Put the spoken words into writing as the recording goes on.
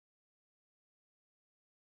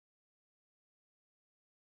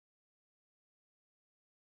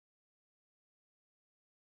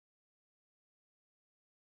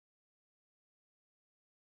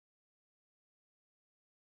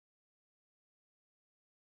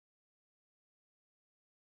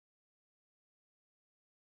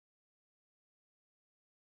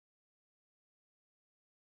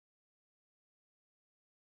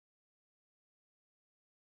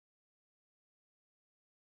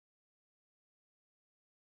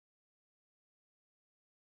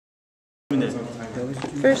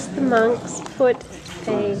First the monks put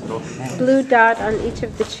a blue dot on each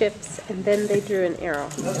of the chips and then they drew an arrow.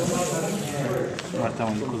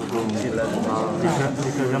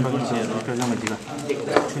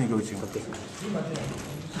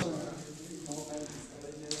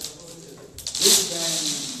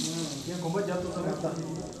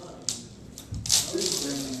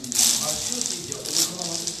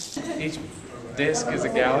 Each disk is a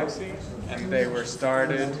galaxy, and they were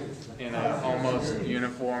started in an almost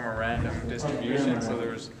uniform or random distribution,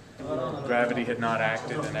 so gravity had not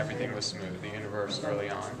acted and everything was smooth, the universe early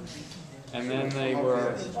on. And then they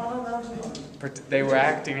were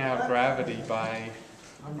acting out gravity by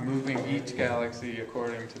moving each galaxy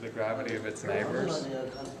according to the gravity of its neighbors,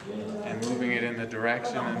 and moving it in the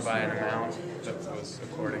direction and by an amount that was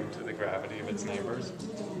according to the gravity of its neighbors.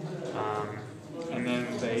 And then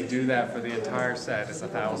they do that for the entire set. It's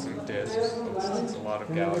 1,000 disks. It's a lot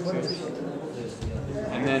of galaxies.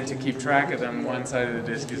 And then to keep track of them, one side of the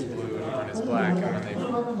disk is blue and one is black.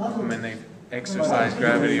 And when they exercise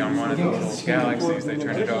gravity on one of the little galaxies, they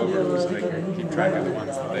turn it over so they can keep track of the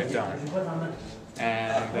ones that they've done.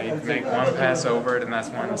 And they make one pass over it, and that's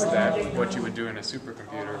one step, what you would do in a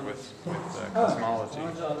supercomputer with cosmology.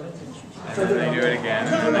 And then they do it again,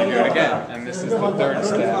 and then they do it again. And this is the third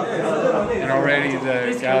step. And already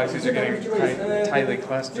the galaxies are getting tightly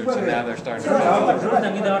clustered, so now they're starting to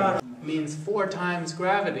fall. Means 4 times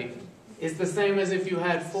gravity is the same as if you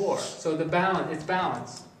had 4. So it's balance.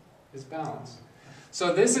 It's balance.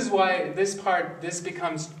 So this is why this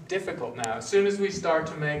becomes difficult now. As soon as we start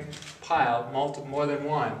to make pile more than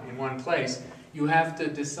one in one place, you have to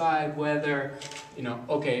decide whether,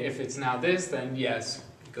 okay, if it's now this, then yes,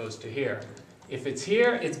 it goes to here. If it's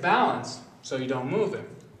here, it's balanced, so you don't move him.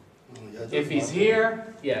 If he's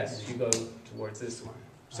here, yes, you go towards this one.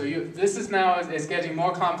 So this is now is getting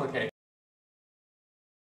more complicated.